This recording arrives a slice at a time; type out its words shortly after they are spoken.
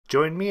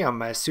Join me on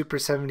my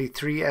SUPER73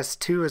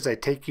 S2 as I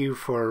take you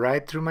for a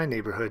ride through my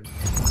neighborhood.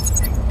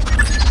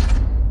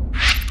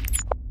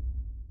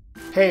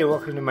 Hey,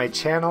 welcome to my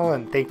channel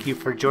and thank you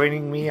for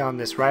joining me on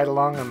this ride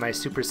along on my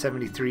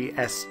SUPER73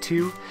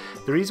 S2.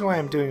 The reason why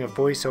I'm doing a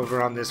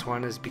voiceover on this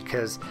one is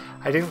because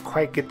I didn't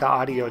quite get the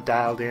audio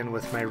dialed in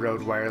with my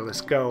Rode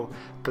Wireless Go,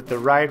 but the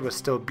ride was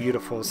still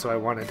beautiful, so I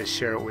wanted to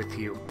share it with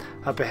you.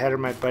 Up ahead are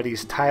my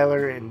buddies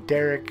Tyler and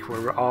Derek.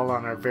 We're all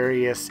on our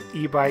various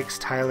e-bikes.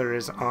 Tyler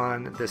is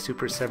on the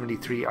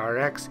SUPER73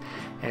 RX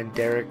and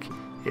Derek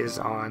is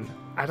on,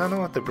 I don't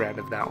know what the brand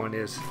of that one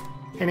is.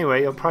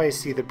 Anyway, you'll probably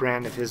see the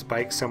brand of his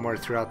bike somewhere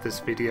throughout this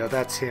video.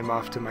 That's him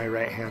off to my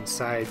right hand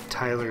side.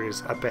 Tyler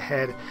is up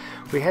ahead.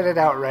 We headed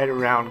out right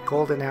around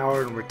golden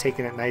hour and we're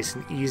taking it nice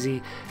and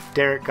easy.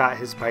 Derek got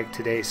his bike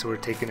today, so we're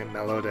taking it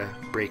mellow to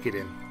break it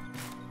in.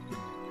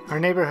 Our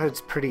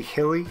neighborhood's pretty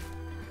hilly,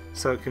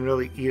 so it can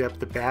really eat up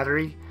the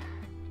battery.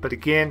 But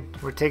again,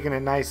 we're taking it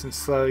nice and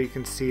slow. You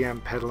can see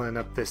I'm pedaling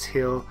up this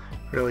hill,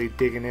 really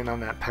digging in on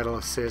that pedal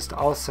assist.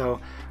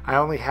 Also, I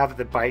only have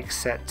the bike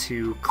set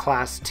to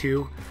class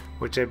 2,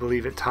 which I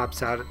believe it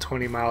tops out at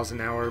 20 miles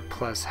an hour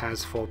plus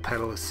has full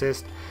pedal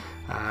assist.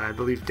 I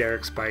believe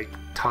Derek's bike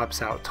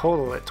tops out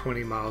total at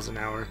 20 miles an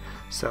hour,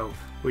 so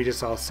we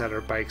just all set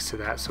our bikes to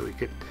that so we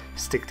could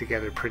stick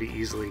together pretty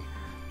easily.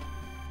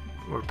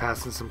 We're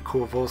passing some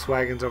cool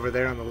Volkswagens over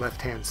there on the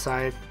left hand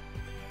side,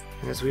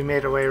 and as we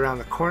made our way around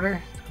the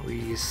corner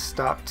we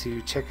stopped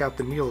to check out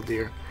the mule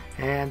deer,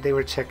 and they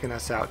were checking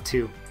us out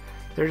too.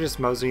 They're just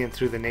moseying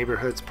through the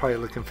neighborhoods, probably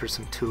looking for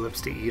some tulips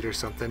to eat or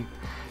something.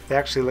 They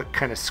actually look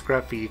kind of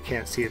scruffy. You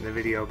can't see it in the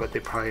video, but they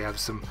probably have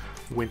some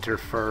winter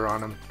fur on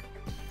them.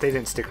 They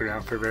didn't stick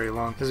around for very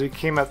long. As we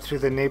came up through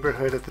the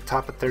neighborhood at the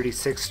top of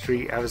 36th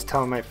Street, I was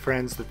telling my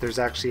friends that there's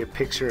actually a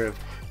picture of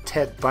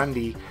Ted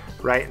Bundy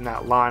right in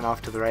that lawn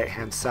off to the right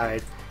hand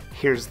side.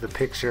 Here's the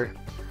picture.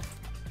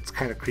 It's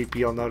kind of creepy.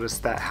 You'll notice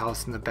that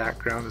house in the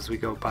background as we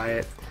go by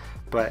it,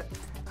 but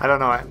I don't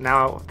know,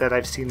 now that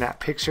I've seen that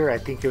picture, I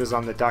think it was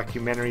on the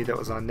documentary that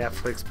was on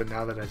Netflix, but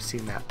now that I've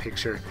seen that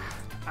picture,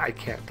 I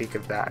can't think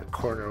of that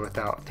corner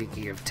without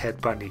thinking of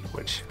Ted Bundy,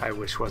 which I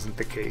wish wasn't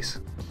the case.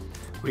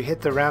 We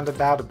hit the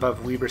roundabout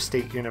above Weber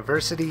State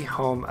University,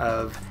 home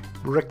of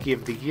Rookie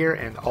of the Year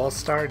and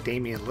All-Star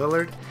Damian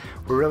Lillard.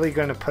 We're really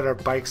going to put our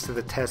bikes to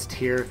the test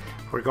here.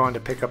 We're going to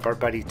pick up our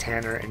buddy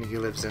Tanner, and he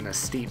lives in a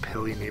steep,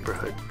 hilly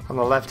neighborhood. On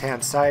the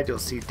left-hand side, you'll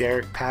see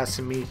Derek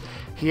passing me.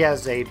 He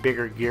has a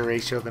bigger gear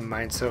ratio than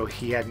mine, so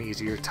he had an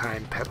easier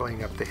time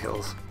pedaling up the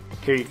hills.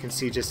 Here you can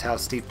see just how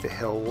steep the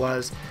hill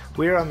was.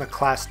 We were on the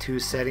class 2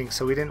 setting,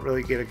 so we didn't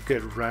really get a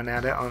good run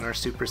at it on our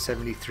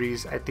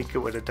SUPER73s. I think it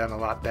would have done a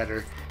lot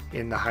better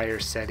in the higher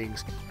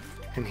settings.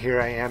 And here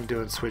I am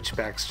doing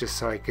switchbacks just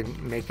so I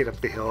can make it up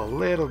the hill a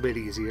little bit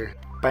easier.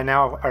 By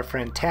now our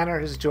friend Tanner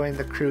has joined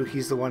the crew.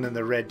 He's the one in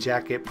the red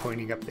jacket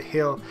pointing up the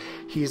hill.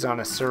 He's on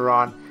a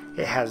Sur-Ron.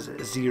 It has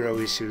zero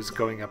issues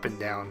going up and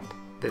down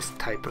this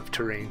type of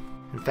terrain.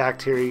 In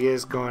fact, here he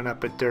is going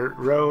up a dirt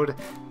road,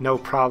 no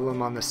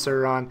problem on the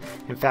Sur-Ron.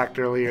 In fact,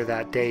 earlier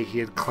that day he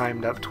had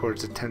climbed up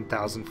towards a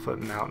 10,000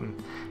 foot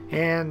mountain.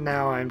 And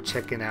now I'm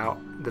checking out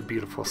the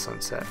beautiful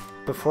sunset.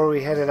 Before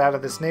we headed out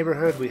of this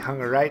neighborhood, we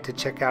hung a right to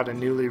check out a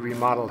newly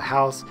remodeled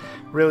house.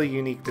 Really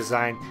unique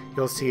design.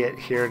 You'll see it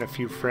here in a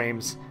few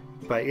frames.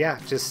 But yeah,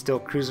 just still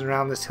cruising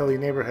around this hilly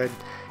neighborhood.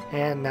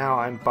 And now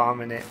I'm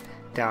bombing it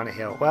down a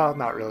hill. Well,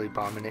 not really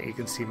bombing it. You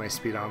can see my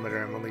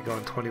speedometer. I'm only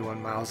going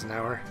 21 miles an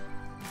hour.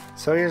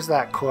 So here's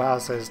that cool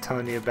house I was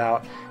telling you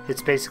about.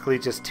 It's basically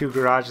just 2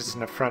 garages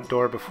and a front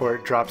door before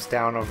it drops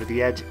down over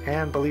the edge,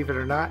 and believe it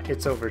or not,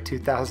 it's over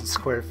 2,000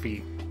 square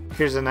feet.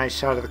 Here's a nice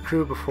shot of the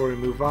crew before we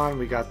move on.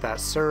 We got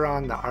that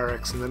Sur-Ron, the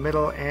RX in the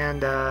middle,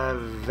 and a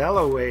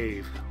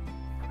VeloWave.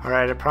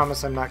 Alright, I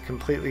promise I'm not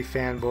completely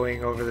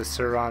fanboying over the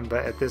Sur-Ron,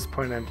 but at this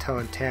point I'm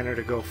telling Tanner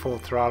to go full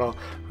throttle.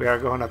 We are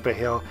going up a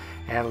hill,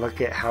 and look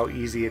at how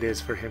easy it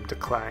is for him to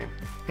climb.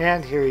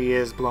 And here he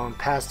is blowing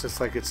past us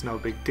like it's no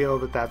big deal,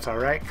 but that's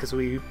alright because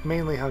we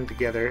mainly hung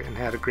together and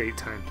had a great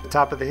time. At the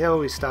top of the hill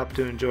we stopped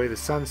to enjoy the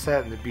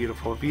sunset and the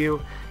beautiful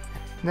view,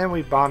 and then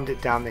we bombed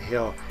it down the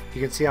hill. You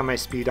can see on my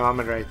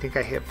speedometer I think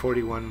I hit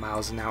 41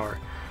 miles an hour.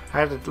 I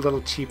had a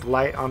little cheap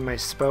light on my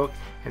spoke,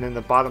 and in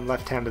the bottom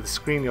left hand of the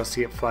screen you'll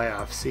see it fly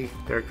off. See,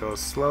 there it goes,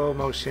 slow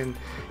motion,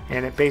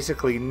 and it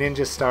basically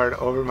ninja starred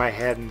over my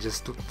head and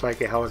just looked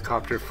like a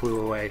helicopter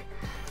flew away.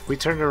 We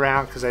turned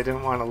around because I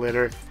didn't want to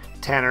litter.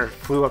 Tanner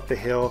flew up the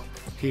hill.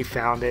 He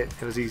found it.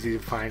 It was easy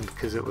to find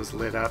because it was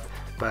lit up,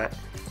 but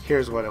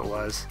here's what it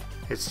was.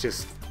 It's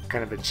just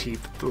kind of a cheap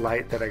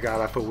light that I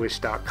got off of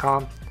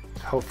wish.com,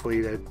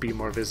 hopefully to be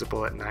more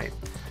visible at night.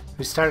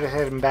 We started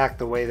heading back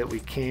the way that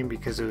we came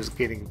because it was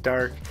getting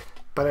dark,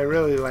 but I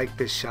really like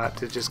this shot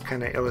to just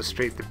kind of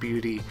illustrate the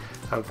beauty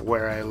of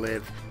where I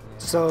live.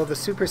 So the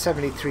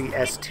SUPER73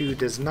 S2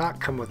 does not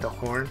come with a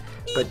horn,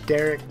 but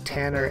Derek,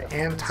 Tanner,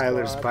 and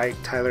Tyler's bike,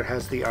 Tyler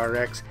has the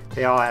RX,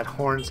 they all had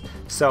horns,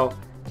 so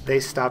they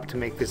stopped to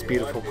make this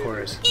beautiful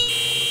chorus.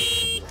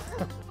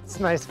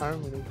 nice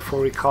harmony.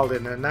 Before we called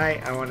it a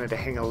night, I wanted to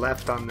hang a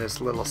left on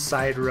this little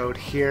side road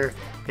here.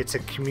 It's a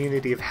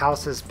community of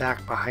houses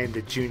back behind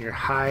the junior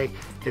high.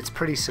 It's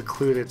pretty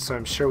secluded, so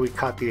I'm sure we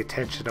caught the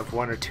attention of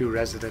 1 or 2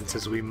 residents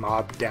as we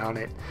mobbed down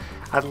it.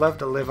 I'd love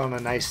to live on a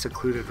nice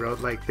secluded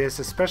road like this,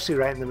 especially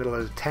right in the middle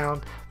of the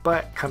town,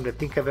 but come to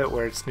think of it,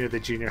 where it's near the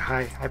junior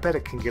high, I bet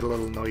it can get a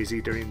little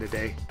noisy during the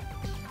day.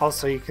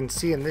 Also, you can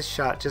see in this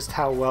shot just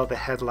how well the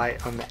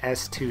headlight on the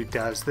S2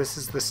 does. This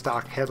is the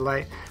stock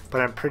headlight, but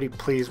I'm pretty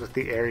pleased with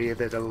the area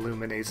that it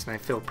illuminates, and I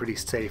feel pretty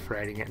safe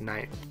riding at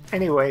night.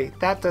 Anyway,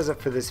 that does it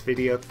for this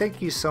video. Thank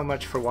you so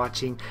much for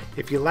watching.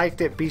 If you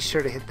liked it, be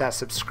sure to hit that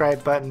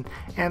subscribe button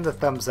and the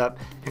thumbs up,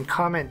 and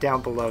comment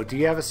down below. Do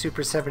you have a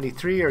Super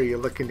 73 or are you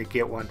looking to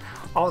get one?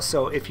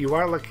 Also, if you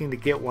are looking to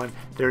get one,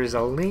 there is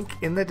a link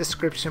in the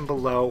description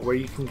below where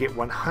you can get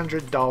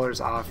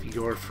 $100 off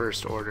your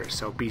first order,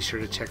 so be sure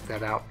to check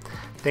that out.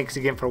 Thanks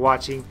again for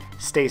watching,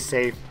 stay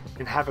safe,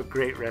 and have a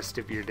great rest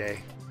of your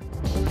day.